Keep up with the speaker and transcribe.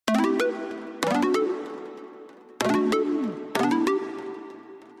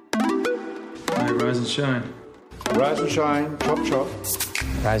right, rise and shine. Rise and shine, chop chop.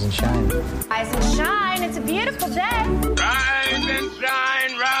 Rise and shine. Rise and shine, it's a beautiful day. Rise and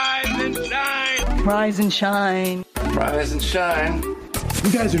shine, rise and shine. Rise and shine. Rise and shine.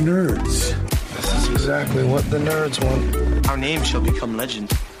 You guys are nerds. This is exactly what the nerds want. Our name shall become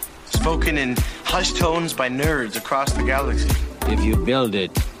legend, spoken in hushed tones by nerds across the galaxy. If you build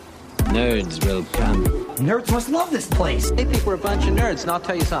it, nerds will come. Nerds must love this place. They think we're a bunch of nerds, and I'll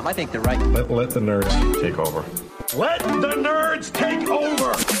tell you something, I think they're right. Let the nerds take over. Let the nerds take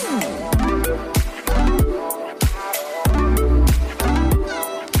over!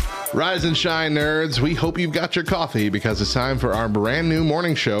 Rise and shine, nerds. We hope you've got your coffee because it's time for our brand new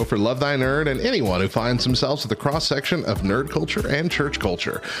morning show for Love Thy Nerd and anyone who finds themselves at the cross section of nerd culture and church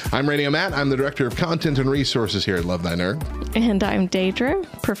culture. I'm Radio Matt. I'm the Director of Content and Resources here at Love Thy Nerd. And I'm Deidra,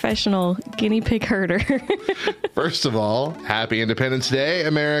 professional guinea pig herder. First of all, happy Independence Day,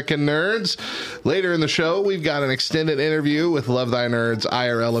 American nerds. Later in the show, we've got an extended interview with Love Thy Nerd's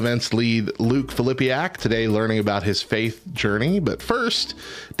IRL events lead Luke Filipiak, today learning about his faith journey. But first,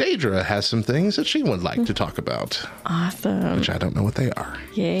 Deidra has some things that she would like to talk about. Awesome. Which I don't know what they are.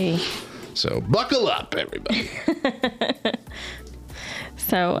 Yay. So buckle up, everybody.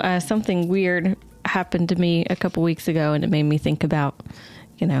 So something weird happened to me a couple weeks ago, and it made me think about,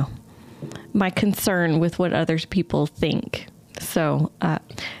 my concern with what other people think. So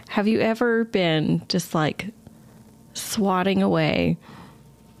have you ever been just like swatting away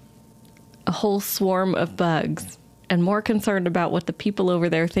a whole swarm of bugs and more concerned about what the people over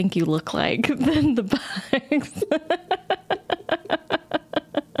there think you look like than the bugs?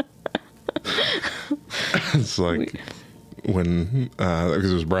 It's like when, because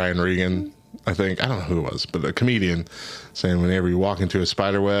it was Brian Regan, I think, I don't know who it was, but a comedian saying whenever you walk into a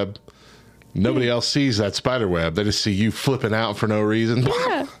spider web, nobody else sees that spider web. They just see you flipping out for no reason.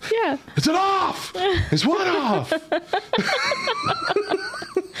 Yeah. Is it off? Is what off?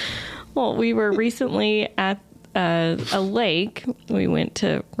 Well, we were recently at a lake. We went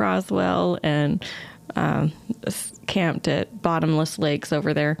to Roswell and camped at Bottomless Lakes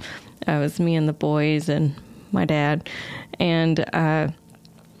over there. It was me and the boys and my dad. And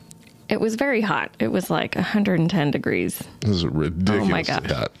it was very hot. It was like 110 degrees. This is ridiculous. Oh my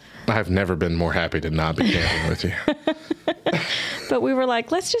God. Hot. I've never been more happy to not be camping with you. But we were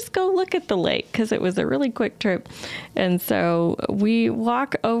like, let's just go look at the lake because it was a really quick trip. And so we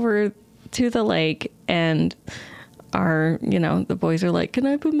walk over to the lake and the boys are like, can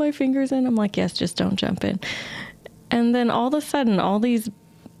I put my fingers in? I'm like, yes, just don't jump in. And then all of a sudden, all these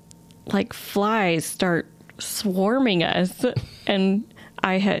like flies start swarming us. And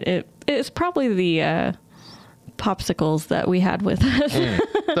it's probably the popsicles that we had with us.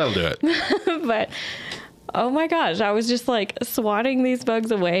 That'll do it. But oh my gosh, I was just like swatting these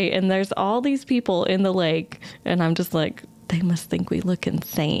bugs away, and there's all these people in the lake, and I'm just like, they must think we look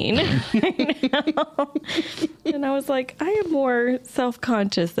insane. And I was like, I am more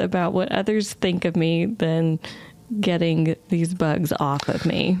self-conscious about what others think of me than getting these bugs off of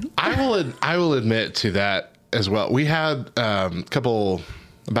me. I will admit to that as well. We had about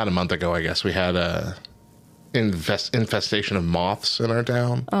a month ago, I guess, we had a infestation of moths in our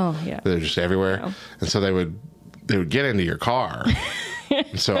town. Oh yeah, they're just everywhere. Oh. And so they would get into your car.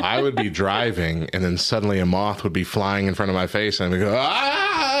 So I would be driving, and then suddenly a moth would be flying in front of my face, and I'd go,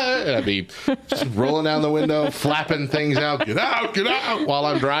 ah! And I'd be just rolling down the window, flapping things out, get out, while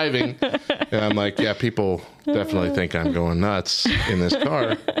I'm driving. And I'm like, yeah, people definitely think I'm going nuts in this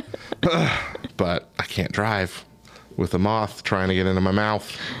car. But I can't drive with a moth trying to get into my mouth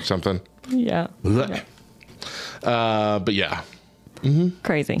or something. Yeah. But yeah. Mm-hmm.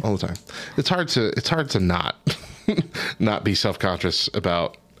 Crazy. All the time. It's hard to not be self-conscious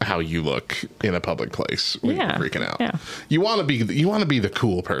about how you look in a public place when you're freaking out. Yeah. You want to be the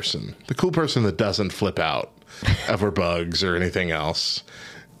cool person that doesn't flip out over bugs or anything else.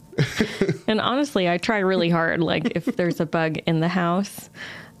 And honestly, I try really hard. Like if there's a bug in the house,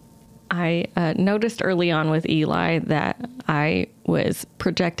 I noticed early on with Eli that I was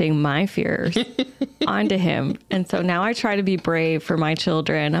projecting my fears onto him. And so now I try to be brave for my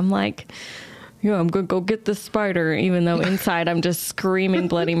children. I'm like, yeah, I'm going to go get this spider, even though inside I'm just screaming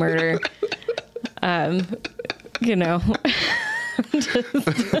bloody murder.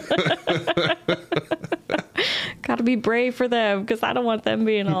 Got to be brave for them because I don't want them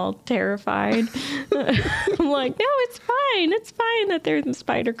being all terrified. I'm like, no, it's fine. It's fine that there's a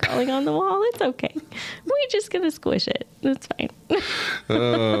spider crawling on the wall. It's okay. We're just going to squish it. It's fine.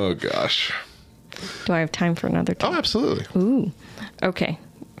 Oh, gosh. Do I have time for another time? Oh, absolutely. Ooh. Okay.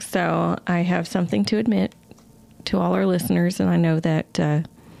 So I have something to admit to all our listeners, and I know that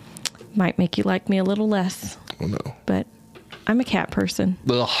might make you like me a little less. Oh, no. But I'm a cat person.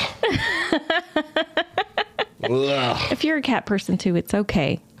 Ugh. Ugh. If you're a cat person too, it's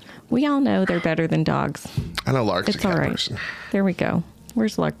okay. We all know they're better than dogs. I know Lark's It's a cat all right. person. There we go.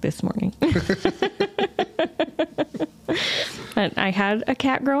 Where's Lark this morning? But I had a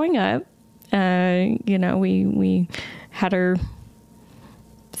cat growing up. We had her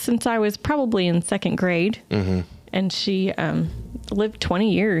since I was probably in second grade. Mm-hmm. And she lived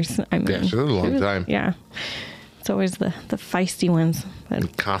 20 years. I mean, Yeah, she lived a long time. Yeah. It's always the feisty ones. But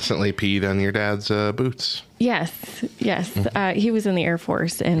And constantly peed on your dad's boots. yes. He was in the Air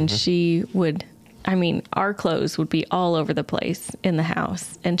Force, and she would, our clothes would be all over the place in the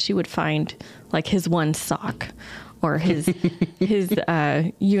house, and she would find like his one sock or his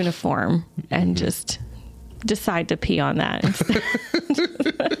uniform and just decide to pee on that instead.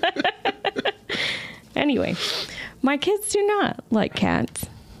 Anyway, my kids do not like cats,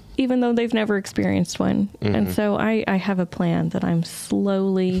 even though they've never experienced one. Mm-hmm. And so I have a plan that I'm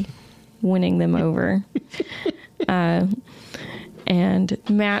slowly winning them over. And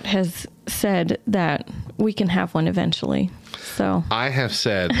Matt has said that we can have one eventually. So I have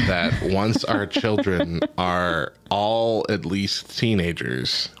said that once our children are all at least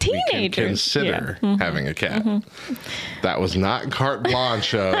teenagers, we can consider having a cat. Mm-hmm. That was not carte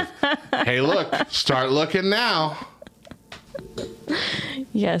blanche of, hey, look, start looking now.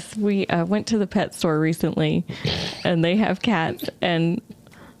 Yes, we went to the pet store recently, and they have cats, and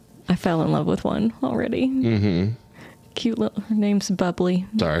I fell in love with one already. Mm-hmm. Cute little, her name's Bubbly.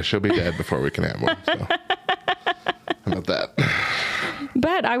 Sorry, she'll be dead before we can have one. So. How about that?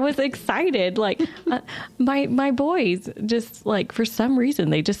 But I was excited. Like, my boys just, like, for some reason,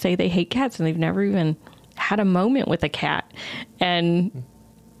 they just say they hate cats, and they've never even had a moment with a cat. And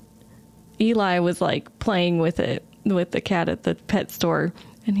Eli was, like, playing with the cat at the pet store.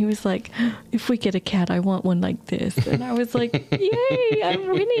 And he was like, if we get a cat, I want one like this. And I was like, yay, I'm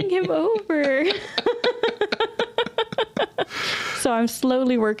winning him over. So I'm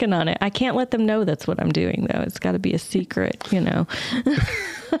slowly working on it. I can't let them know that's what I'm doing, though. It's got to be a secret, you know.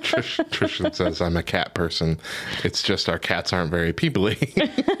 Tristan says, I'm a cat person. It's just our cats aren't very people-y.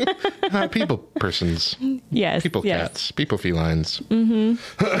 Not people persons. Yes. People cats. People felines. Mm-hmm.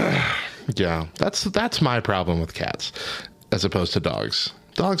 Yeah. That's my problem with cats as opposed to dogs.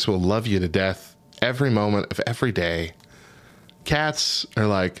 Dogs will love you to death every moment of every day. Cats are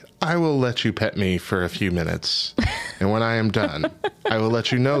like, I will let you pet me for a few minutes. And when I am done, I will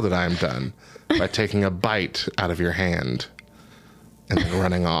let you know that I am done by taking a bite out of your hand and then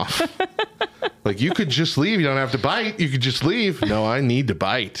running off. Like, you could just leave. You don't have to bite. You could just leave. No, I need to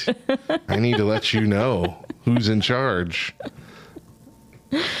bite. I need to let you know who's in charge.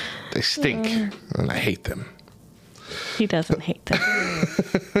 They stink, and I hate them. He doesn't hate them.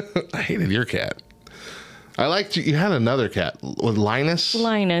 I hated your cat. I liked you had another cat, Linus.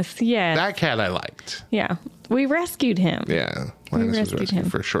 Linus, yeah. That cat I liked. Yeah, we rescued him. Yeah, Linus was rescued him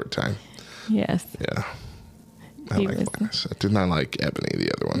for a short time. Yes. Yeah, I like Linus. I did not like Ebony,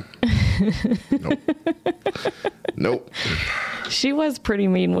 the other one. Nope. She was pretty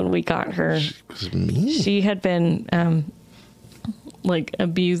mean when we got her. She was mean. She had been like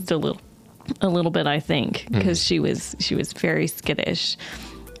abused a little bit, I think, because she was very skittish.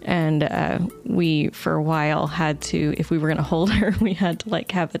 And we, for a while, had to, if we were going to hold her, we had to,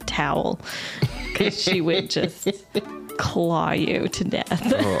 like, have a towel because she would just claw you to death.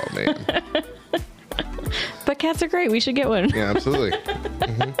 Oh, man. But cats are great. We should get one. Yeah, absolutely.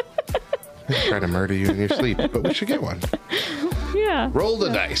 Mm-hmm. Try to murder you in your sleep, but we should get one. Yeah. Roll the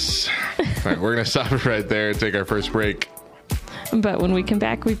dice. All right, we're going to stop it right there and take our first break. But when we come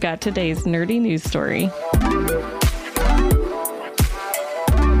back, we've got today's nerdy news story.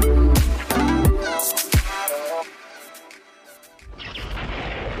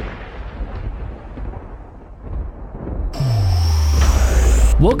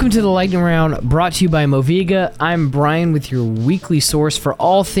 Welcome to the Lightning Round, brought to you by Moviga. I'm Brian with your weekly source for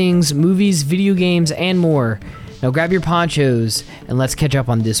all things movies, video games, and more. Now grab your ponchos and let's catch up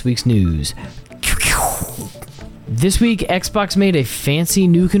on this week's news. This week, Xbox made a fancy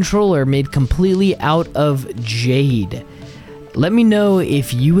new controller made completely out of jade. Let me know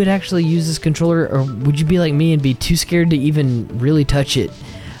if you would actually use this controller, or would you be like me and be too scared to even really touch it?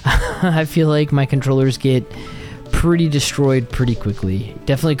 I feel like my controllers get pretty destroyed pretty quickly.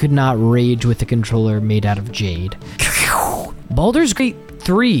 Definitely could not rage with a controller made out of jade. Baldur's Gate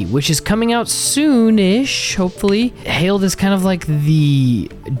 3, which is coming out soon-ish, hopefully, hailed as kind of like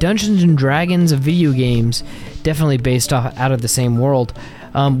the Dungeons and Dragons of video games, definitely based off out of the same world.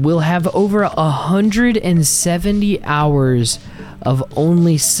 Will have over 170 hours of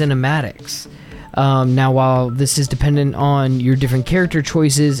only cinematics. Now, while this is dependent on your different character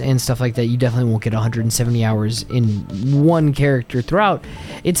choices and stuff like that, you definitely won't get 170 hours in one character throughout.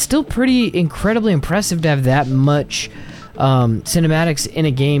 It's still pretty incredibly impressive to have that much cinematics in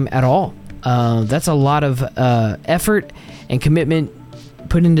a game at all. That's a lot of effort and commitment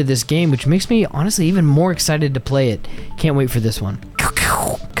put into this game, which makes me honestly even more excited to play it. Can't wait for this one.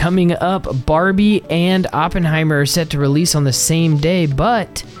 Coming up, Barbie and Oppenheimer are set to release on the same day,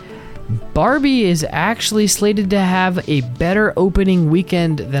 but Barbie is actually slated to have a better opening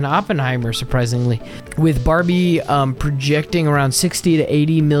weekend than Oppenheimer, surprisingly, with Barbie projecting around $60 to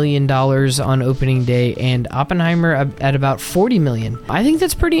 $80 million on opening day and Oppenheimer at about $40 million. I think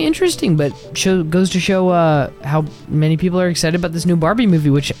that's pretty interesting, but goes to show how many people are excited about this new Barbie movie,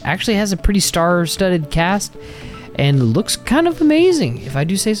 which actually has a pretty star-studded cast and looks kind of amazing, if I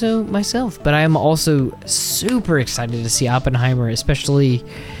do say so myself. But I am also super excited to see Oppenheimer, especially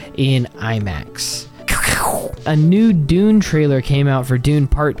in IMAX. A new Dune trailer came out for Dune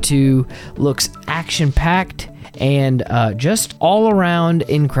Part 2. Looks action-packed and just all around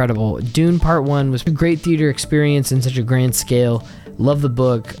incredible. Dune Part 1 was a great theater experience in such a grand scale. Love the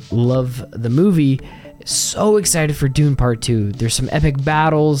book, love the movie. So excited for Dune Part 2. There's some epic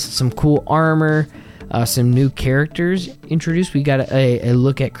battles, some cool armor, some new characters introduced. We got a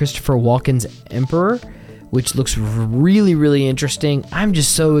look at Christopher Walken's Emperor, which looks really, really interesting. I'm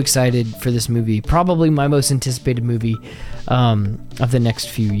just so excited for this movie. Probably my most anticipated movie of the next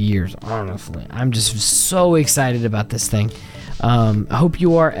few years, honestly. I'm just so excited about this thing. I hope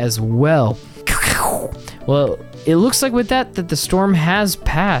you are as well. Well, it looks like with that the storm has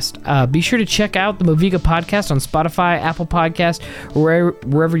passed. Be sure to check out the Moviga podcast on Spotify, Apple Podcast, or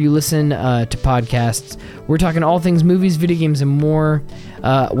wherever you listen to podcasts. We're talking all things movies, video games, and more.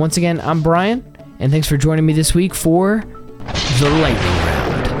 Once again, I'm Brian. And thanks for joining me this week for The Lightning Round.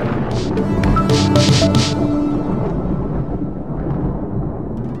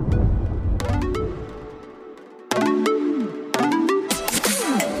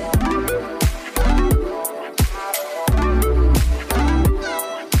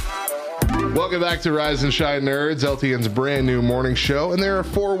 Welcome back to Rise and Shine Nerds, LTN's brand new morning show, and there are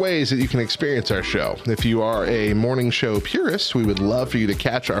 4 ways that you can experience our show. If you are a morning show purist, we would love for you to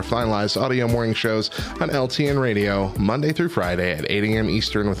catch our finalized audio morning shows on LTN Radio Monday through Friday at 8 a.m.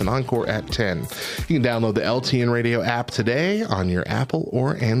 Eastern with an encore at 10. You can download the LTN Radio app today on your Apple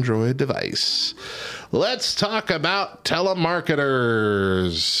or Android device. Let's talk about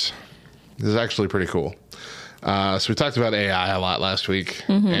telemarketers. This is actually pretty cool. So we talked about AI a lot last week,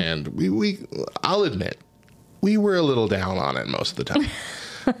 and I'll admit, we were a little down on it most of the time.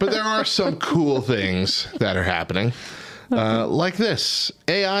 But there are some cool things that are happening, like this.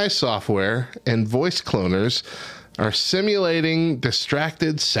 AI software and voice cloners are simulating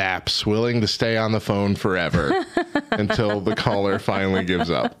distracted saps willing to stay on the phone forever until the caller finally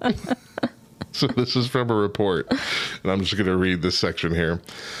gives up. So this is from a report, and I'm just going to read this section here.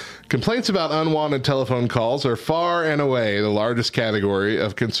 Complaints about unwanted telephone calls are far and away the largest category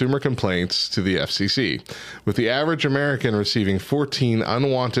of consumer complaints to the FCC, with the average American receiving 14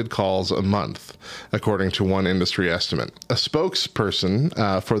 unwanted calls a month, according to one industry estimate. A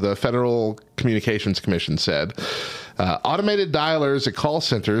spokesperson for the Federal Communications Commission said, automated dialers at call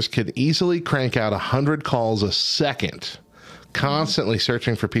centers could easily crank out 100 calls a second, constantly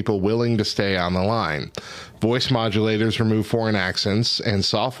searching for people willing to stay on the line. Voice modulators remove foreign accents, and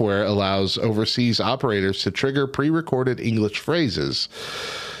software allows overseas operators to trigger pre-recorded English phrases.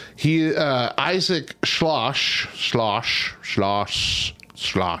 Isaac Schloss,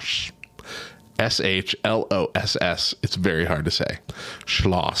 S-H-L-O-S-S. It's very hard to say.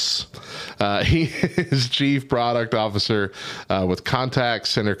 Schloss. He is Chief Product Officer with Contact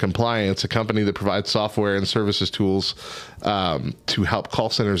Center Compliance, a company that provides software and services tools to help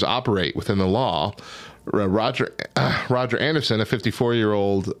call centers operate within the law. Roger Anderson, a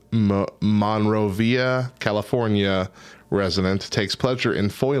 54-year-old Monrovia, California resident, takes pleasure in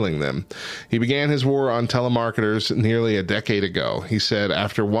foiling them. He began his war on telemarketers nearly a decade ago. He said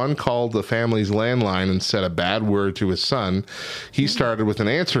after one called the family's landline and said a bad word to his son, he started with an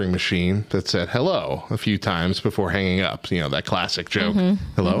answering machine that said hello a few times before hanging up. You know, that classic joke.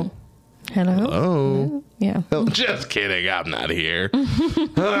 Hello? Hello? Hello? Yeah. Oh, just kidding. I'm not here.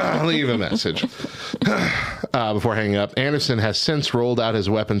 Leave a message. before hanging up, Anderson has since rolled out his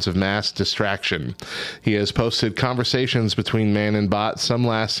weapons of mass distraction. He has posted conversations between man and bot, some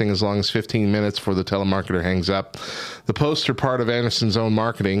lasting as long as 15 minutes before the telemarketer hangs up. The posts are part of Anderson's own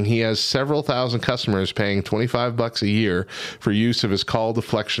marketing. He has several thousand customers paying $25 a year for use of his call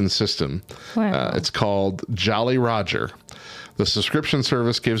deflection system. Wow. It's called Jolly Roger. The subscription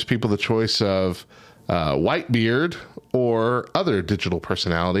service gives people the choice of Whitebeard or other digital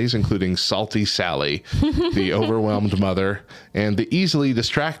personalities, including Salty Sally, the overwhelmed mother, and the easily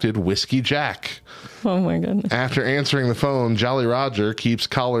distracted Whiskey Jack. Oh my goodness. After answering the phone, Jolly Roger keeps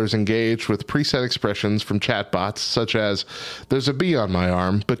callers engaged with preset expressions from chatbots, such as, "There's a bee on my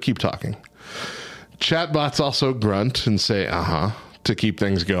arm, but keep talking." Chatbots also grunt and say, "Uh-huh," to keep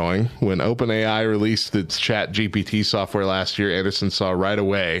things going. When OpenAI released its ChatGPT software last year, Anderson saw right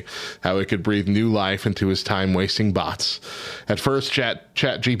away how it could breathe new life into his time-wasting bots. At first,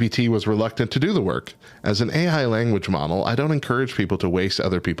 ChatGPT was reluctant to do the work. "As an AI language model, I don't encourage people to waste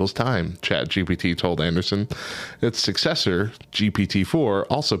other people's time," ChatGPT told Anderson. Its successor, GPT-4,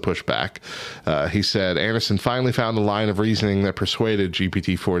 also pushed back. He said, Anderson finally found a line of reasoning that persuaded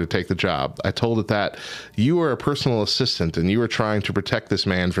GPT-4 to take the job. "I told it that you are a personal assistant and you are trying to protect this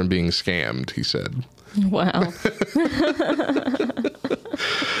man from being scammed," he said. Wow.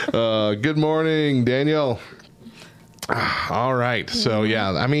 Good morning, Daniel. All right. So,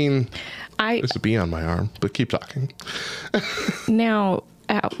 yeah, I mean, there's a bee on my arm, but keep talking. Now,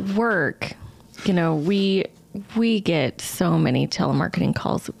 at work, we get so many telemarketing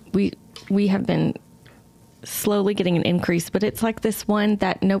calls. We have been slowly getting an increase, but it's like this one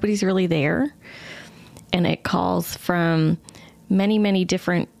that nobody's really there. And it calls from many, many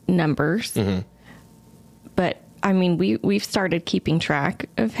different numbers. Mm-hmm. But I mean, we've started keeping track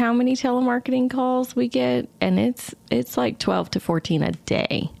of how many telemarketing calls we get, and it's like 12 to 14 a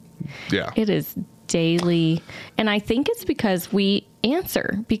day. Yeah. It is daily. And I think it's because we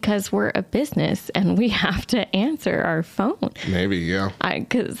answer, because we're a business and we have to answer our phone. Maybe, yeah.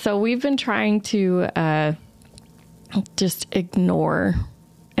 So we've been trying to just ignore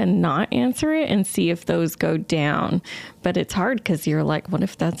and not answer it and see if those go down. But it's hard because you're like, what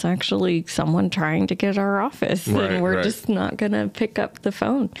if that's actually someone trying to get our office? Right, and we're right. just not going to pick up the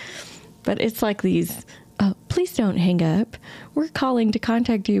phone. But it's like these, please don't hang up. We're calling to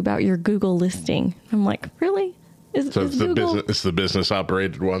contact you about your Google listing. I'm like, really? So it's the business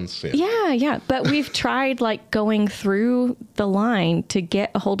operated ones. Yeah. But we've tried like going through the line to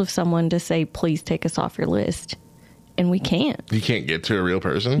get a hold of someone to say, please take us off your list. And we can't. You can't get to a real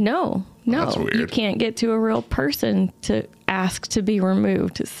person? No. That's weird. You can't get to a real person to ask to be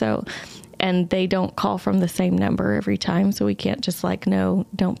removed. So, and they don't call from the same number every time. So we can't just like, no,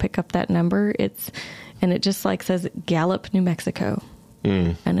 don't pick up that number. And it just like says Gallup, New Mexico.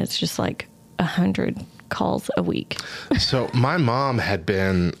 And it's just like 100 calls a week. So my mom had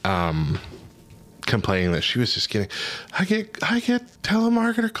been complaining that she was just getting, I get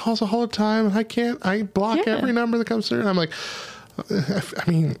telemarketer calls all the time, and I block every number that comes through. And I'm like, I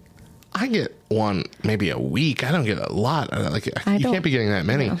mean, I get one maybe a week. I don't get a lot. You can't be getting that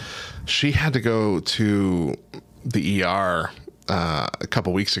many. No. She had to go to the ER a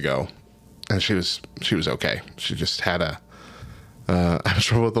couple weeks ago, and she was okay. She just had I'm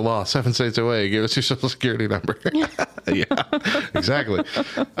trouble with the law. 7 states away. Give us your social security number. Yeah, exactly.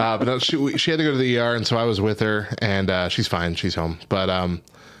 But no, she had to go to the ER, and so I was with her, and she's fine. She's home. But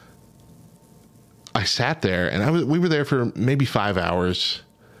I sat there, and we were there for maybe 5 hours.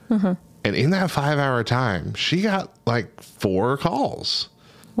 And in that 5 hour time, she got like 4 calls.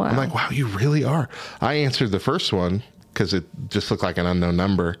 Wow. I'm like, wow, you really are. I answered the first one because it just looked like an unknown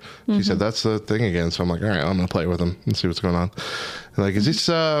number. She said, that's the thing again. So I'm like, all right, I'm going to play with them and see what's going on. And like, is this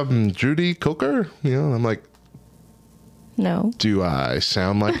Judy Coker? And I'm like, no. Do I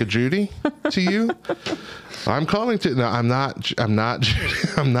sound like a Judy to you? I'm calling to, no, I'm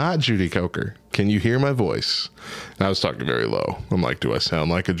not Judy Coker. Can you hear my voice? And I was talking very low. I'm like, do I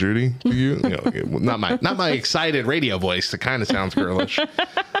sound like a Judy to you? Not my excited radio voice that kind of sounds girlish.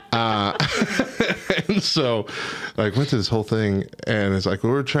 And so like went to this whole thing, and it's like,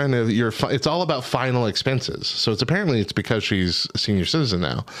 we're trying to, it's all about final expenses. So it's because she's a senior citizen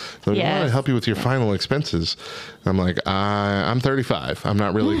now. So we want to help you with your final expenses. I'm like, I'm 35. I'm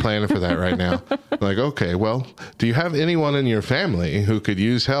not really planning for that right now. Like, okay, well, do you have anyone in your family who could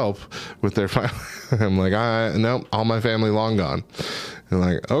use help with their final? I'm like, nope, all my family long gone. And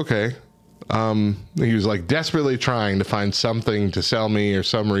like, okay. He was like desperately trying to find something to sell me or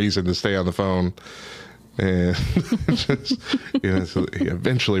some reason to stay on the phone. And just, so he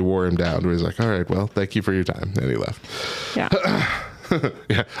eventually wore him down. He was like, all right, well, thank you for your time. And he left. Yeah.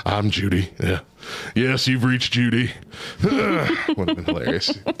 Yeah, I'm Judy. Yeah. Yes, you've reached Judy. Would have been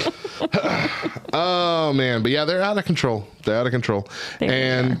hilarious. Oh, man. But yeah, they're out of control. They're out of control.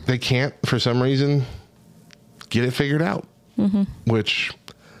 They can't, for some reason, get it figured out. Which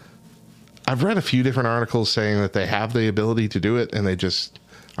I've read a few different articles saying that they have the ability to do it and they just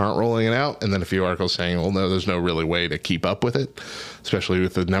aren't rolling it out. And then a few articles saying, well, no, there's no really way to keep up with it, especially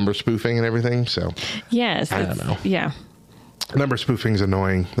with the number spoofing and everything. So, yes, I don't know. Yeah. Number spoofing is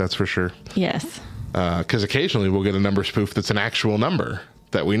annoying, that's for sure. Yes. Because occasionally we'll get a number spoof that's an actual number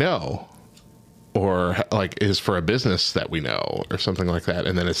that we know, or like is for a business that we know, or something like that,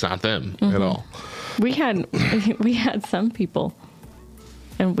 and then it's not them at all. We had some people,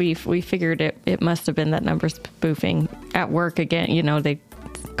 and we figured it must have been that number spoofing at work again. You know, they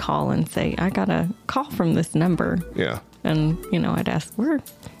call and say, "I got a call from this number." Yeah. And I'd ask,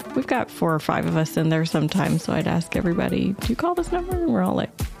 we've got 4 or 5 of us in there sometimes, so I'd ask everybody, do you call this number? And we're all like,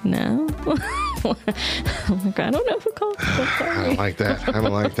 no. I'm like, I don't know who calls. I don't like that. I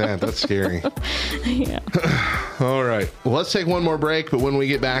don't like that. That's scary. Yeah. All right. Well, let's take one more break, but when we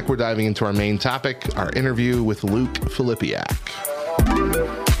get back, we're diving into our main topic, our interview with Luke Filipiak.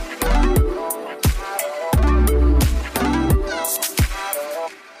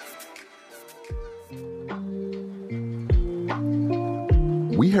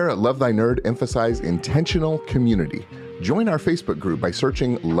 We here at Love Thy Nerd emphasize intentional community. Join our Facebook group by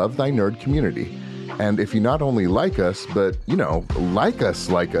searching Love Thy Nerd Community. And if you not only like us, but, like us,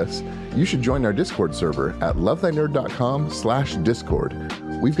 you should join our Discord server at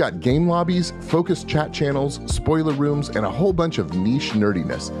lovethynerd.com/Discord. We've got game lobbies, focused chat channels, spoiler rooms, and a whole bunch of niche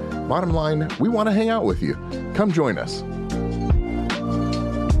nerdiness. Bottom line, we want to hang out with you. Come join us.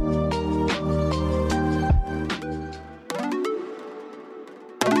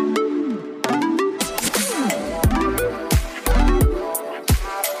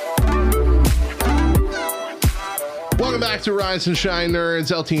 Back to Rise and Shine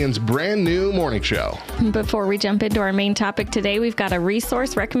Nerds, LTN's brand new morning show. Before we jump into our main topic today, we've got a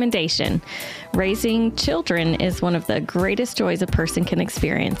resource recommendation. Raising children is one of the greatest joys a person can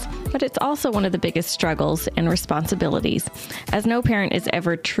experience, but it's also one of the biggest struggles and responsibilities, as no parent is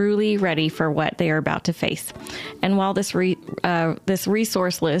ever truly ready for what they are about to face. And while this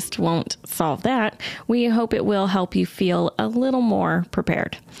resource list won't solve that, we hope it will help you feel a little more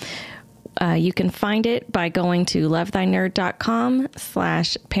prepared. You can find it by going to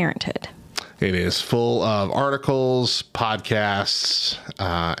lovethynerd.com/parenthood. It is full of articles, podcasts,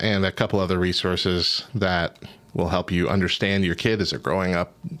 and a couple other resources that will help you understand your kid as they're growing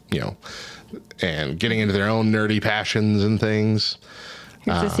up, and getting into their own nerdy passions and things.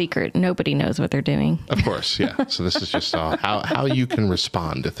 Here's the secret. Nobody knows what they're doing. Of course, yeah. So this is just how you can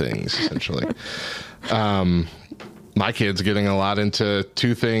respond to things, essentially. My kid's getting a lot into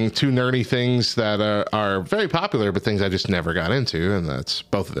two nerdy things that are very popular, but things I just never got into. And that's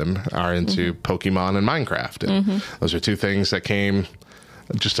both of them are into Pokemon and Minecraft. And those are two things that came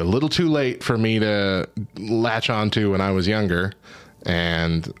just a little too late for me to latch onto when I was younger.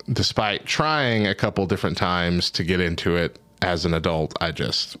 And despite trying a couple different times to get into it as an adult, I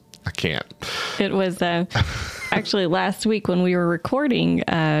can't. It was actually last week when we were recording,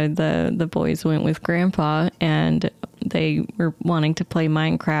 the boys went with Grandpa and they were wanting to play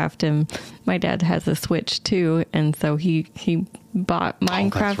Minecraft, and my dad has a Switch too, and so he bought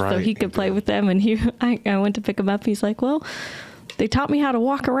Minecraft so he could play with them. And I went to pick him up. He's like, well, they taught me how to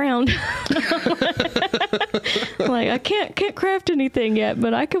walk around. Like, I can't craft anything yet,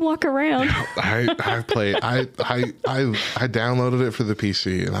 but I can walk around. I downloaded it for the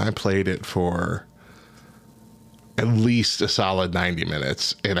PC and I played it for at least a solid 90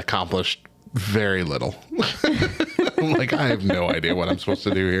 minutes and accomplished very little. I'm like, I have no idea what I'm supposed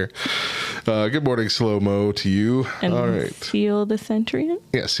to do here. Good morning, Slow-Mo, to you. And all right. Seal the Centurion?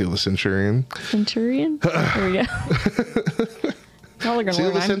 Yeah, Seal the Centurion. Centurion? There we go. Y'all are going to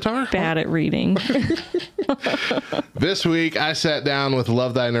learn I'm bad at reading. This week, I sat down with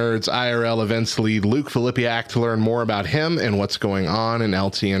Love Thy Nerds IRL events lead Luke Filipiak to learn more about him and what's going on in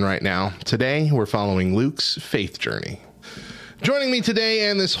LTN right now. Today, we're following Luke's faith journey. Joining me today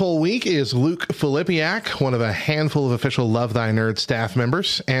and this whole week is Luke Filipiak, one of a handful of official Love Thy Nerd staff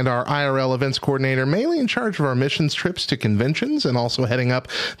members, and our IRL events coordinator, mainly in charge of our missions trips to conventions and also heading up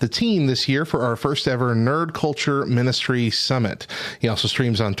the team this year for our first ever Nerd Culture Ministry Summit. He also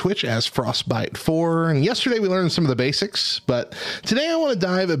streams on Twitch as Frostbite4, and yesterday we learned some of the basics, but today I want to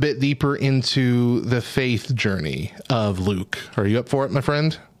dive a bit deeper into the faith journey of Luke. Are you up for it, my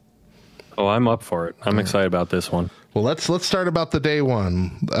friend? Oh, I'm up for it. I'm excited about this one. Well, let's start about the day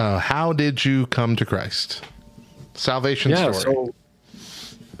one. How did you come to Christ? Salvation story.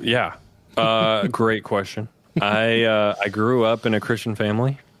 Yeah. Great question. I grew up in a Christian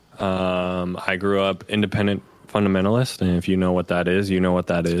family. I grew up independent fundamentalist, and if you know what that is, you know what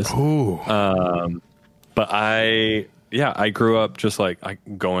that is. Ooh. But I grew up just like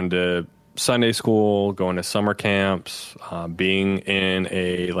going to Sunday school, going to summer camps, being in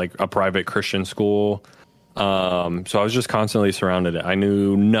a private Christian school. So I was just constantly surrounded. I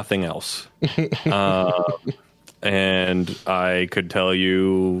knew nothing else. And I could tell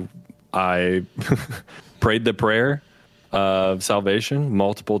you, I prayed the prayer of salvation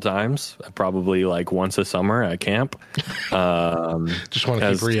multiple times, probably like once a summer at camp. Just want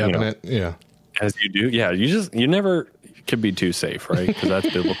to keep re-upping it. Yeah. As you do. Yeah. You never could be too safe, right? Because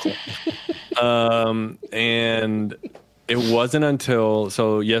that's biblical. And it wasn't until,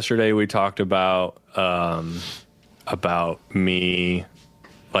 so yesterday we talked about me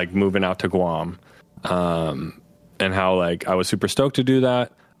like moving out to Guam, and how like I was super stoked to do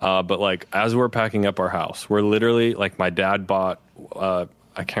that. But like as we're packing up our house, we're literally like my dad bought I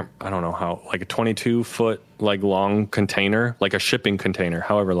don't know how, like a 22-foot like long container, like a shipping container,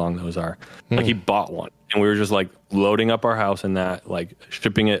 however long those are. Like he bought one, and we were just like loading up our house in that, like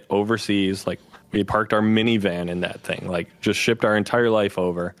shipping it overseas. Like we parked our minivan in that thing, like just shipped our entire life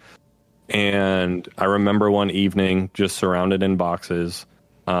over. And I remember one evening just surrounded in boxes.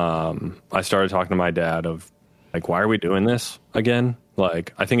 I started talking to my dad of like, why are we doing this again?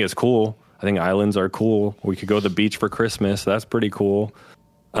 Like, I think it's cool. I think islands are cool. We could go to the beach for Christmas. That's pretty cool.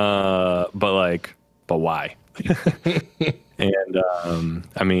 But why? And,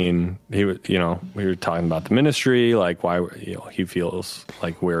 I mean, we were talking about the ministry, like why, he feels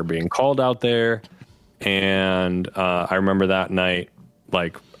like we're being called out there. And, I remember that night,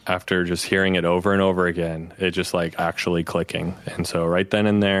 like after just hearing it over and over again, it just like actually clicking. And so right then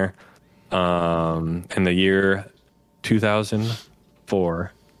and there, in the year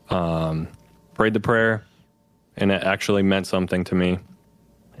 2004, prayed the prayer, and it actually meant something to me.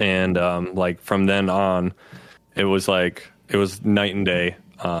 And like from then on, it was night and day.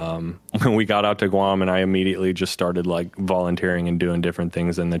 When we got out to Guam, and I immediately just started like volunteering and doing different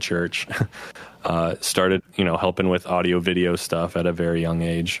things in the church. Started helping with audio video stuff at a very young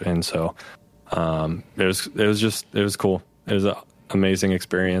age, and so it was cool. It was an amazing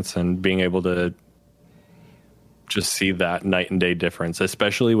experience, and being able to just see that night and day difference,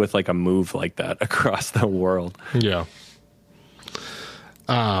 especially with like a move like that across the world. Yeah.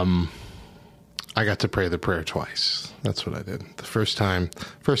 I got to pray the prayer twice. That's what I did. The first time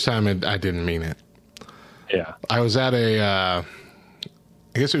I didn't mean it. Yeah. I was at I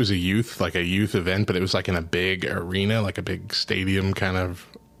guess it was a youth event, but it was like in a big arena, like a big stadium kind of,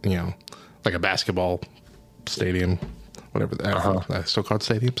 like a basketball stadium, whatever. I don't know. That's still called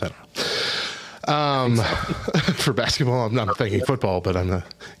stadiums? I don't know. For basketball, I'm not thinking football, but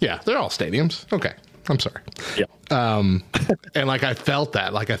they're all stadiums. Okay. I'm sorry. Yeah. And like I felt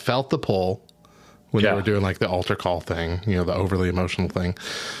that, like I felt the pull when they were doing like the altar call thing, the overly emotional thing.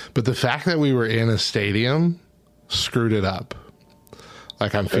 But the fact that we were in a stadium screwed it up.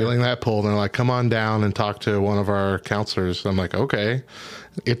 Like I'm feeling that pull, and they're like, come on down and talk to one of our counselors. I'm like, okay.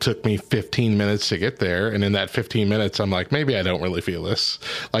 It took me 15 minutes to get there. And in that 15 minutes, I'm like, maybe I don't really feel this.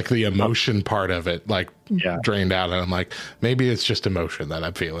 Like the emotion part of it, like drained out. And I'm like, maybe it's just emotion that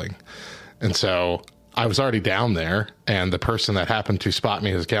I'm feeling. And so I was already down there, and the person that happened to spot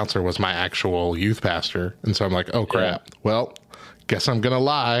me as a counselor was my actual youth pastor. And so I'm like, oh crap. Yeah. Well, guess I'm going to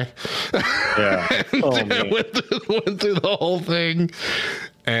lie. Yeah. And went through the whole thing,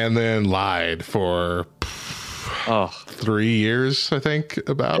 and then lied for 3 years, I think,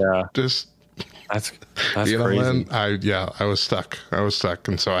 about just that's crazy. I was stuck.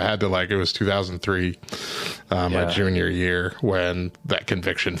 And so I had to, like, it was 2003, my junior year, when that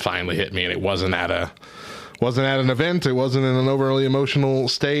conviction finally hit me. And it wasn't at an event. It wasn't in an overly emotional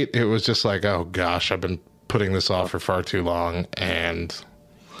state. It was just like, oh gosh, I've been putting this off for far too long, and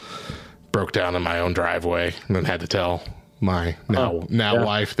broke down in my own driveway, and then had to tell my now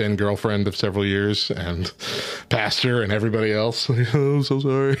wife, then girlfriend of several years, and pastor, and everybody else. Oh, I'm so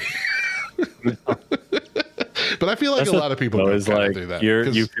sorry. But I feel like a lot of people don't do that.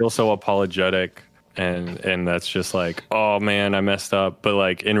 You feel so apologetic, and that's just like, oh man, I messed up. But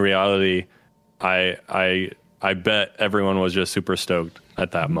like in reality, I bet everyone was just super stoked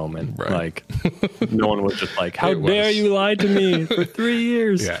at that moment. Right. Like no one was just like, how dare you lie to me for 3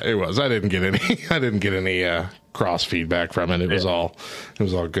 years? Yeah, it was. I didn't get any cross feedback from it. It was all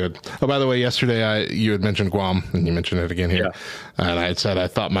good. Oh, by the way, yesterday you had mentioned Guam, and you mentioned it again here. And I had said I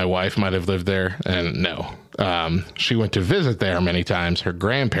thought my wife might have lived there, and no. She went to visit there many times. Her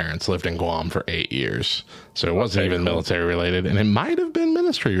grandparents lived in Guam for 8 years. So it wasn't even military related, and it might have been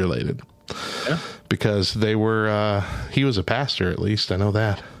ministry related. Yeah. Because they were, he was a pastor, at least. I know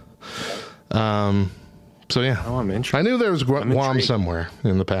that. So yeah, I'm interested. I knew there was Guam somewhere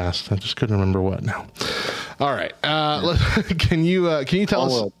in the past. I just couldn't remember what now. All right. Can you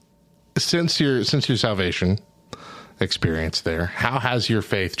tell us, since your salvation experience there, how has your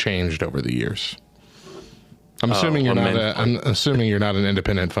faith changed over the years? I'm assuming you're not an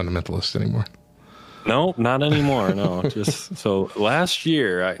independent fundamentalist anymore. No, not anymore. No, just so last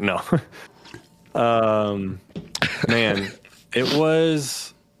year, man, it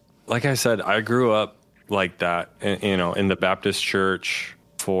was, like I said, I grew up like that, in the Baptist church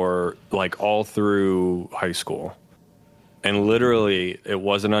for like all through high school. And literally it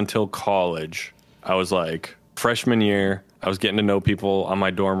wasn't until college, I was like freshman year, I was getting to know people on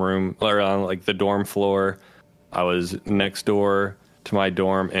my dorm room or on like the dorm floor. I was next door to my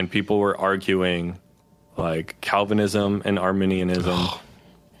dorm and people were arguing like Calvinism and Arminianism.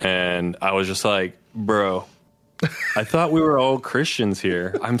 And I was just like, bro, I thought we were all Christians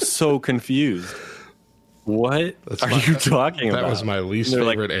here. I'm so confused. What are you talking about? That was my least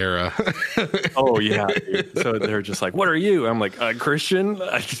favorite era. Oh, yeah. Dude. So they're just like, what are you? I'm like, a Christian?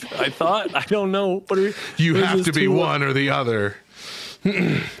 I thought. I don't know. What are you have to be one or the other.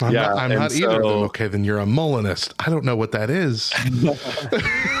 I'm not either of them. Okay, then you're a Molinist. I don't know what that is.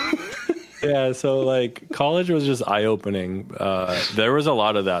 Yeah, so like college was just eye-opening. There was a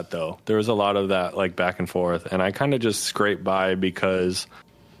lot of that, though. There was a lot of that like back and forth. And I kind of just scraped by because...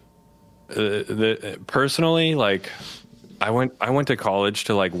 personally, like I went to college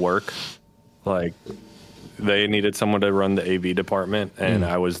to like work. Like they needed someone to run the AV department, and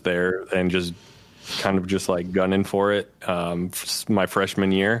I was there and just kind of just like gunning for it my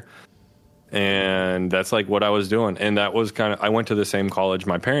freshman year. And that's like what I was doing. And that was I went to the same college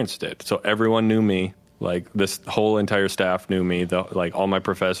my parents did. So everyone knew me. Like this whole entire staff knew me. Like all my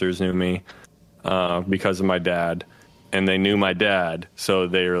professors knew me because of my dad. And they knew my dad, so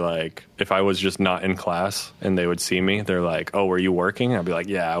they were like, if I was just not in class and they would see me, they're like, oh, were you working? I'd be like,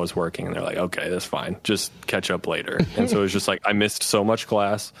 yeah, I was working. And they're like, okay, that's fine. Just catch up later. And so it was just like, I missed so much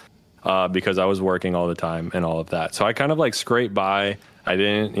class because I was working all the time and all of that. So I kind of like scraped by. I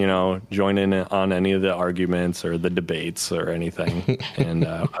didn't, join in on any of the arguments or the debates or anything, and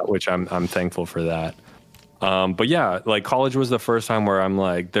which I'm thankful for that. But yeah, like college was the first time where I'm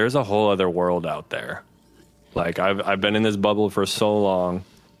like, there's a whole other world out there. Like I've been in this bubble for so long.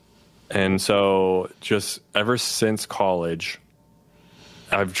 And so just ever since college,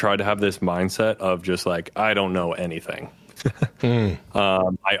 I've tried to have this mindset of just like, I don't know anything.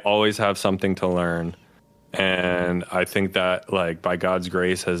 I always have something to learn. And I think that like by God's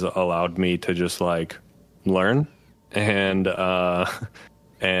grace has allowed me to just like learn and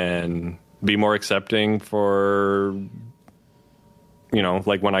be more accepting for,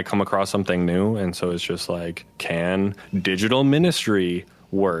 like when I come across something new. And so it's just like, can digital ministry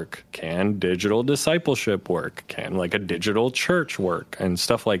work? Can digital discipleship work? Can like a digital church work and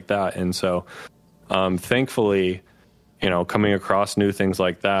stuff like that? And so thankfully, coming across new things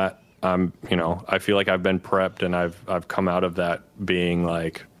like that, I feel like I've been prepped and I've come out of that being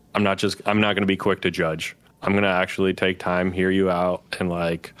like, I'm not going to be quick to judge. I'm going to actually take time, hear you out, and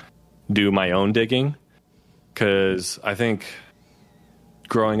like do my own digging. 'Cause I think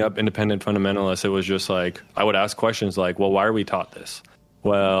growing up independent fundamentalist, it was just like, I would ask questions like, well, why are we taught this?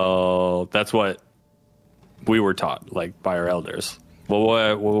 Well, that's what we were taught, like by our elders.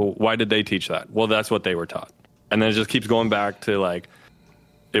 Well, why did they teach that? Well, that's what they were taught. And then it just keeps going back to like,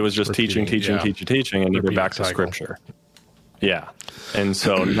 it was just teaching, and never back to scripture. Yeah. And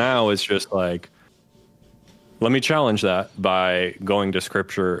so now it's just like, let me challenge that by going to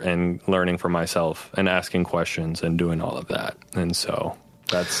scripture and learning for myself and asking questions and doing all of that. And so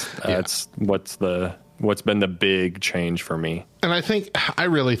that's what's been the big change for me. And I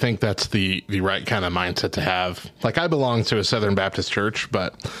really think that's the right kind of mindset to have. Like I belong to a Southern Baptist church,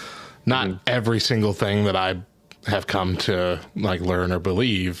 but not every single thing that I have come to like learn or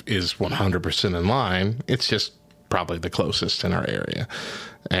believe is 100% in line. It's just probably the closest in our area.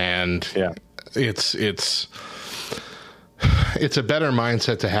 And it's a better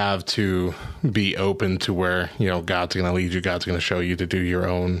mindset to have, to be open to where, God's going to lead you. God's going to show you to do your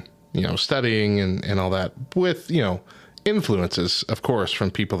own, studying and all that with, influences, of course, from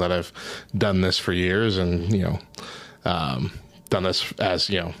people that have done this for years and, done this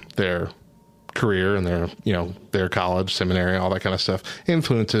as, their career and their college, seminary, all that kind of stuff.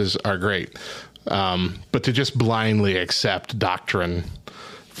 Influences are great. But to just blindly accept doctrine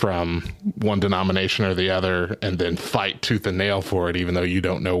from one denomination or the other and then fight tooth and nail for it, even though you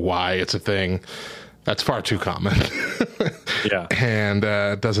don't know why it's a thing, that's far too common. Yeah. And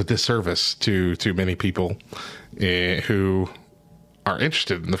does a disservice to many people who are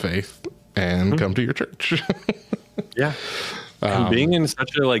interested in the faith and come to your church. Yeah. And being in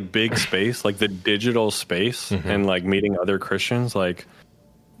such a like big space, like the digital space, and like meeting other Christians, like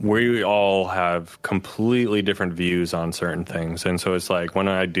we all have completely different views on certain things. And so it's like when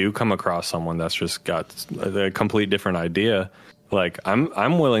I do come across someone that's just got a complete different idea, like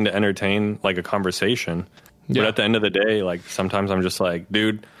I'm willing to entertain like a conversation. But at the end of the day, like sometimes I'm just like,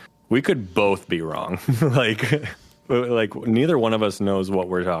 dude, we could both be wrong. like neither one of us knows what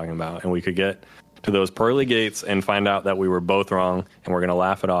we're talking about, and we could get to those pearly gates and find out that we were both wrong, and we're going to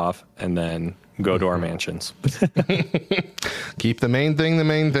laugh it off and then go to our mansions. Keep the main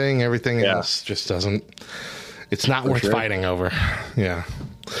thing. Everything else just doesn't, it's not worth fighting over. Yeah.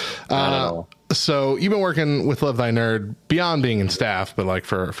 Not at all. So you've been working with Love Thy Nerd beyond being in staff, but like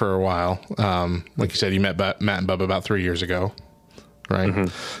for a while. Like you said, you met Matt and Bubba about 3 years ago, right?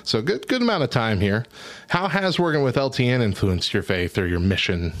 So good amount of time here. How has working with LTN influenced your faith or your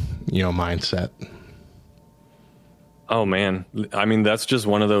mission, mindset? Oh man. I mean, that's just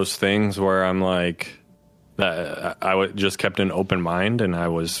one of those things where I'm like, just kept an open mind and I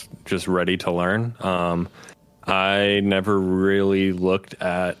was just ready to learn. I never really looked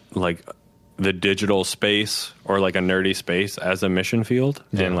at like the digital space or like a nerdy space as a mission field.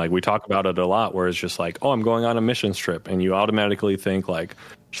 Yeah. And like we talk about it a lot where it's just like, oh, I'm going on a missions trip. And you automatically think like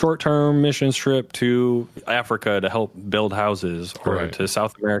short-term missions trip to Africa to help build houses or to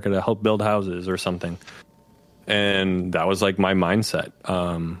South America to help build houses or something. And that was like my mindset.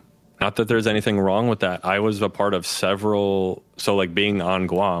 Not that there's anything wrong with that. I was a part of several. So like being on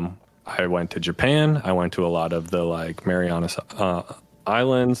Guam, I went to Japan. I went to a lot of the like Marianas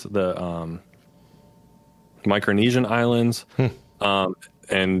Islands, the Micronesian Islands,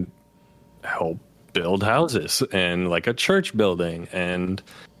 and help build houses and like a church building. And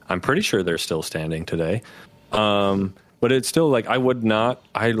I'm pretty sure they're still standing today. But it's still like, I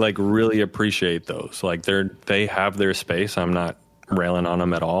like really appreciate those. Like they have their space. I'm not railing on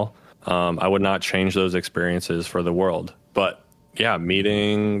them at all. I would not change those experiences for the world. But yeah,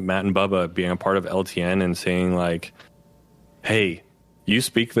 meeting Matt and Bubba, being a part of LTN and saying like, hey, you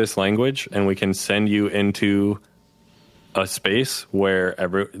speak this language and we can send you into a space where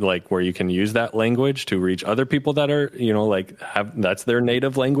where you can use that language to reach other people that are, that's their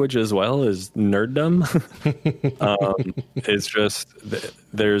native language as well as nerddom. It's just,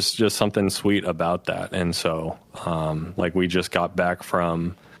 there's just something sweet about that. And so, like we just got back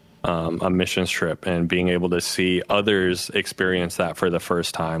from a missions trip and being able to see others experience that for the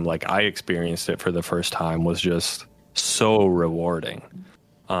first time, like I experienced it for the first time, was just so rewarding.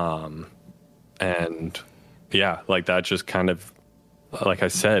 And yeah, like that just kind of, like I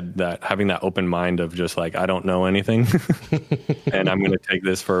said, that having that open mind of just like, I don't know anything and I'm going to take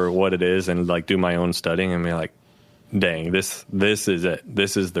this for what it is and like do my own studying and be like, dang, this is it.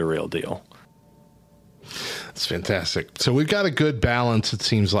 This is the real deal. It's fantastic. So we've got a good balance, it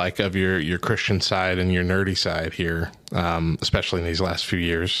seems like, of your Christian side and your nerdy side here, especially in these last few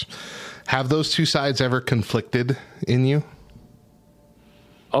years. Have those two sides ever conflicted in you?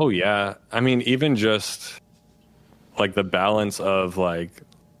 Oh, yeah. I mean, even just like the balance of like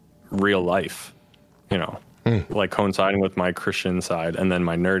real life, like coinciding with my Christian side and then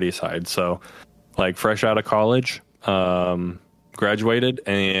my nerdy side. So like fresh out of college, graduated,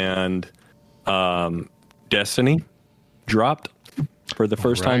 and Destiny dropped for the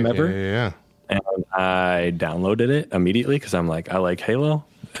first time ever. Yeah. And I downloaded it immediately because I'm like, I like Halo.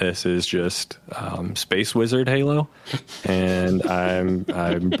 This is just Space Wizard Halo, and I'm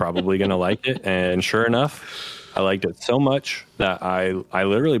probably gonna like it. And sure enough, I liked it so much that I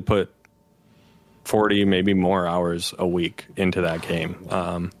literally put 40, maybe more hours a week into that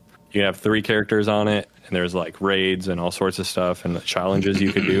game. You have 3 characters on it, and there's like raids and all sorts of stuff and the challenges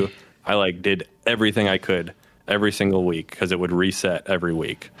you could do. I like did everything I could every single week because it would reset every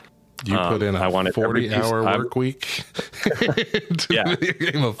week. You put in a 40-hour work week to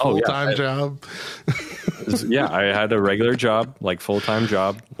become a full-time job? Yeah, I had a regular job, like full-time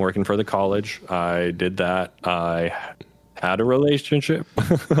job, working for the college. I did that. I had a relationship.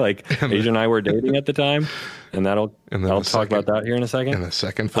 Like, Asia and I were dating at the time, and I'll talk about that here in a second. And a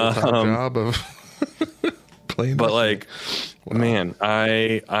second full-time job of playing. But, like, man,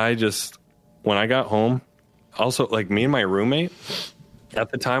 I just, when I got home, also, like, me and my roommate, At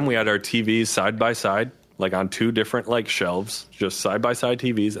the time, we had our TVs side by side, like on two different like shelves, just side by side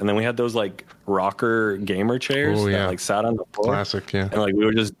TVs, and then we had those like rocker gamer chairs that like sat on the floor. Classic, yeah. And like we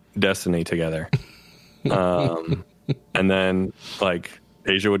were just Destiny together. And then like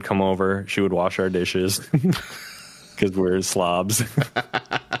Asia would come over, she would wash our dishes because we're slobs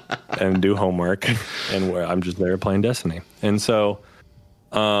and do homework, and I'm just there playing Destiny. And so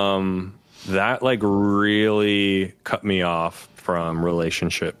that like really cut me off from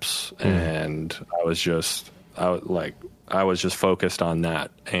relationships, and I was just focused on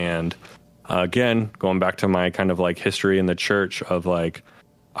that. And again, going back to my kind of like history in the church of like,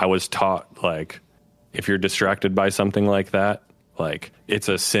 I was taught like, if you're distracted by something like that, like it's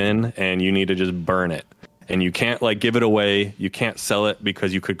a sin and you need to just burn it, and you can't like give it away. You can't sell it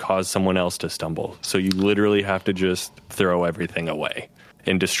because you could cause someone else to stumble. So you literally have to just throw everything away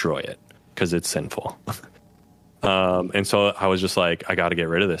and destroy it because it's sinful. And so I was just like, I got to get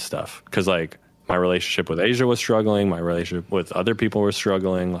rid of this stuff, because like my relationship with Asia was struggling. My relationship with other people were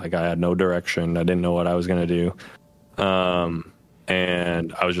struggling. Like I had no direction. I didn't know what I was going to do.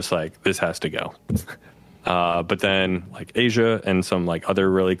 And I was just like, this has to go. But then like Asia and some like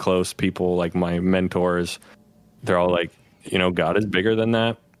other really close people, like my mentors, they're all like, you know, God is bigger than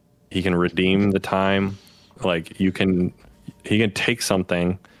that. He can redeem the time. Like he can take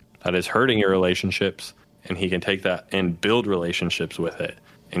something that is hurting your relationships, and he can take that and build relationships with it.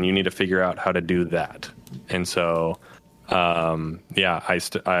 And you need to figure out how to do that. And so, I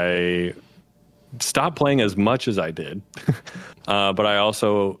stopped playing as much as I did.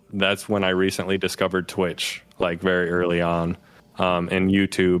 But that's when I recently discovered Twitch, like very early on, and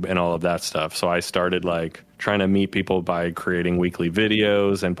YouTube and all of that stuff. So I started like trying to meet people by creating weekly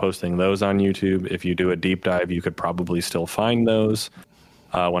videos and posting those on YouTube. If you do a deep dive, you could probably still find those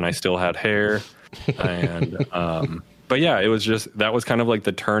when I still had hair. And, but yeah, it was just, that was kind of like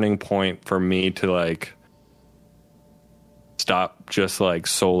the turning point for me to like stop just like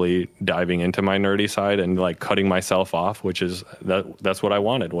solely diving into my nerdy side and like cutting myself off, which is that's what I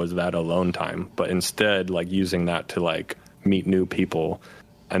wanted, was that alone time, but instead like using that to like meet new people.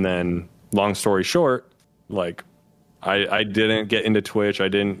 And then long story short, like I didn't get into Twitch. I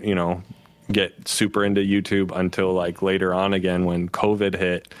didn't, you know, get super into YouTube until like later on again when COVID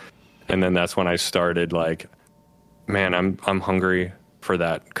hit. And then that's when I started like, man, I'm hungry for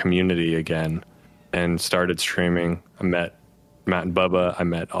that community again, and started streaming. I met Matt and Bubba. I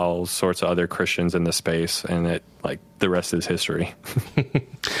met all sorts of other Christians in the space, and it like the rest is history.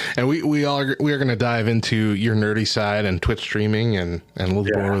 And we are going to dive into your nerdy side and Twitch streaming and a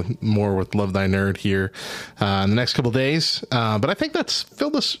little more with Love Thy Nerd here in the next couple of days. But I think that's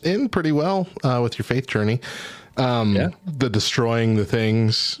filled us in pretty well with your faith journey. The destroying the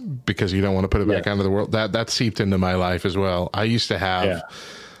things because you don't want to put it back onto the world, that seeped into my life as well. I used to have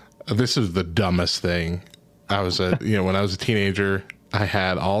this is the dumbest thing. I was when I was a teenager, I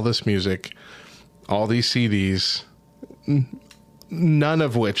had all this music, all these CDs, none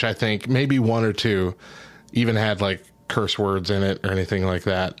of which I think, maybe one or two, even had like curse words in it or anything like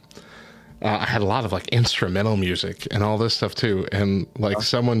that. I had a lot of like instrumental music and all this stuff too. And like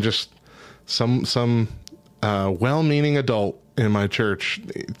someone just, some well-meaning adult in my church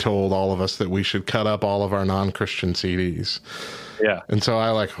told all of us that we should cut up all of our non-Christian CDs. Yeah. And so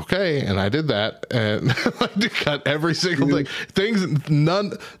I like, okay. And I did that, and like to cut every single thing, things,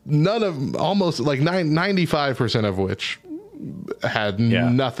 none of, almost like 95% of which had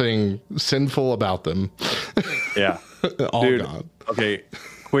nothing sinful about them. Yeah. All Dude, gone. Okay.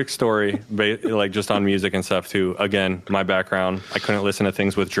 Quick story, like just on music and stuff too. Again, my background, I couldn't listen to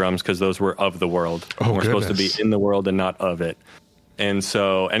things with drums because those were of the world. We're supposed to be in the world and not of it. And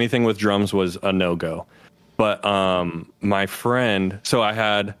so anything with drums was a no-go. But my friend, so I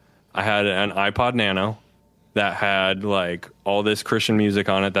had an iPod Nano that had like all this Christian music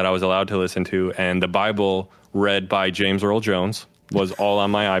on it that I was allowed to listen to, and the Bible read by James Earl Jones was all on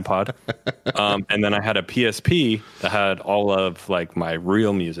my iPod. And then I had a PSP that had all of like my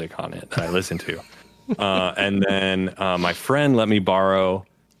real music on it that I listened to. And then my friend let me borrow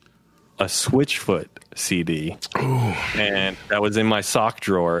a Switchfoot CD. Ooh. And that was in my sock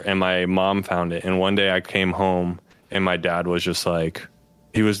drawer, and my mom found it. And one day I came home and my dad was just like,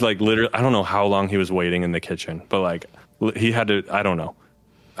 he was like literally, I don't know how long he was waiting in the kitchen, but like he had to, I don't know.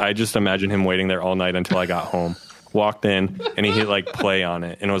 I just imagine him waiting there all night until I got home. Walked in and he hit like play on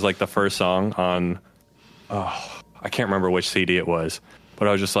it, and it was like the first song on, I can't remember which CD it was, but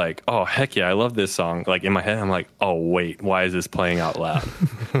I was just like, oh heck yeah, I love this song. Like in my head I'm like, oh wait, why is this playing out loud?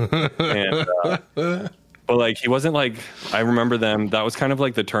 And but like he wasn't like, I remember them, that was kind of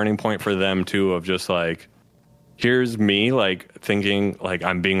like the turning point for them too, of just like, here's me like thinking like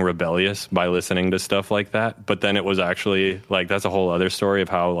I'm being rebellious by listening to stuff like that. But then it was actually like, that's a whole other story of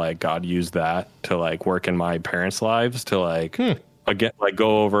how like God used that to like work in my parents' lives to like, again, like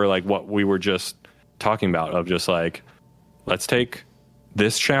go over like what we were just talking about of just like, let's take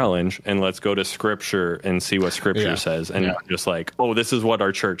this challenge and let's go to scripture and see what scripture says. And not just like, oh, this is what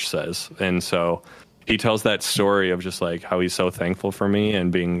our church says. And so he tells that story of just like how he's so thankful for me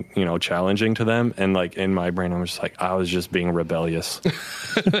and being, you know, challenging to them. And like in my brain, I'm just like, I was just being rebellious.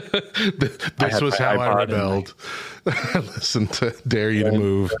 This was how I rebelled. I listened to Dare You to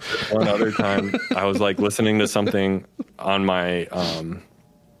Move. One other time, I was like listening to something on my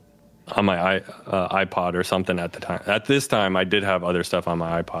iPod or something at the time. At this time, I did have other stuff on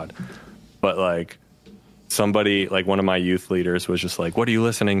my iPod, but like somebody, like one of my youth leaders was just like, what are you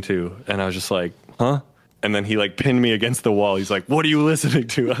listening to? And I was just like, huh? And then he like pinned me against the wall. He's like, what are you listening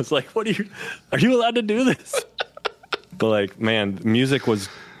to? I was like, are you allowed to do this? But like, man, music was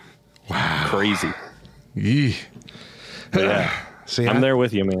crazy. Yee. Yeah. See, I'm there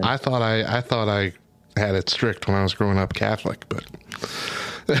with you, man. I thought I had it strict when I was growing up Catholic, but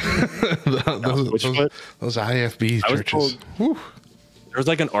those IFB churches. There was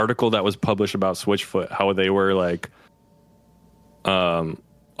like an article that was published about Switchfoot, how they were like a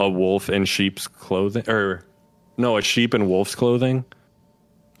wolf in sheep's clothing, or no, a sheep in wolf's clothing.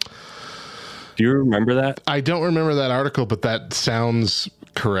 Do you remember that? I don't remember that article, but that sounds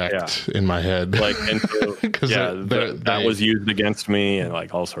correct in my head. Like, and so, that was used against me and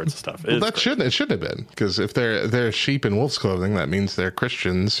like all sorts of stuff. Well, it shouldn't have been, because if they're sheep in wolf's clothing, that means they're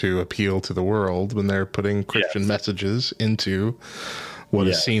Christians who appeal to the world when they're putting Christian messages into what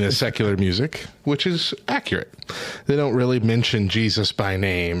is seen as secular music, which is accurate. They don't really mention Jesus by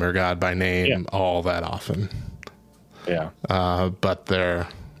name or God by name all that often. Yeah. But their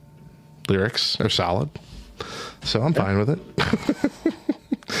lyrics are solid, so I'm fine with it.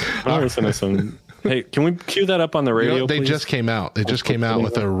 I'll listen to some. Hey, can we cue that up on the radio? They please? just came out. They just came out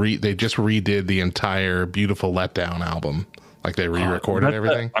with they just redid the entire Beautiful Letdown album. Like they re-recorded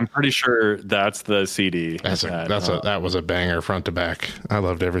everything. I'm pretty sure that's the CD. That was a banger front to back. I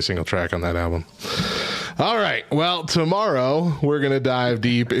loved every single track on that album. All right. Well, tomorrow we're going to dive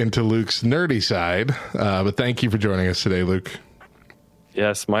deep into Luke's nerdy side. But thank you for joining us today, Luke.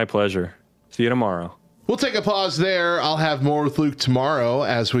 Yes, my pleasure. See you tomorrow. We'll take a pause there. I'll have more with Luke tomorrow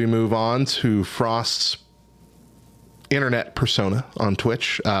as we move on to Frost's internet persona on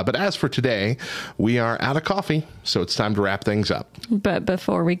Twitch. But as for today, we are out of coffee, so it's time to wrap things up. But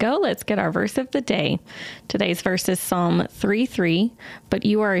before we go, let's get our verse of the day. Today's verse is Psalm 3:3. But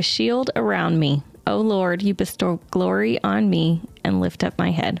you are a shield around me. O Lord, you bestow glory on me and lift up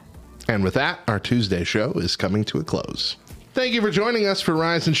my head. And with that, our Tuesday show is coming to a close. Thank you for joining us for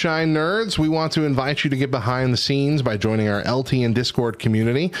Rise and Shine Nerds. We want to invite you to get behind the scenes by joining our LTN Discord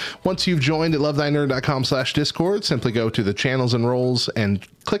community. Once you've joined at lovethynerd.com/Discord, simply go to the channels and roles and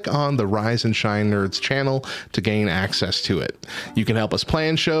click on the Rise and Shine Nerds channel to gain access to it. You can help us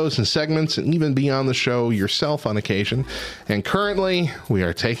plan shows and segments and even be on the show yourself on occasion. And currently, we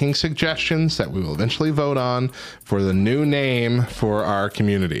are taking suggestions that we will eventually vote on for the new name for our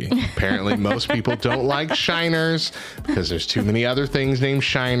community. Apparently, most people don't like Shiners because there's too many other things named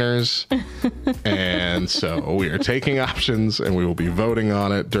Shiners. And so we are taking options and we will be voting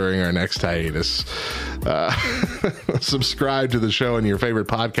on it during our next hiatus. Subscribe to the show in your favorite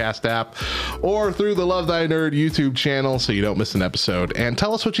podcast app or through the Love Thy Nerd YouTube channel so you don't miss an episode. And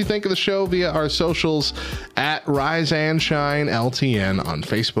tell us what you think of the show via our socials at Rise and Shine LTN on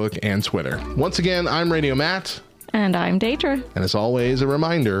Facebook and Twitter. Once again, I'm Radio Matt. And I'm Deidra. And as always, a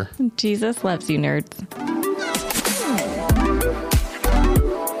reminder, Jesus loves you, nerds.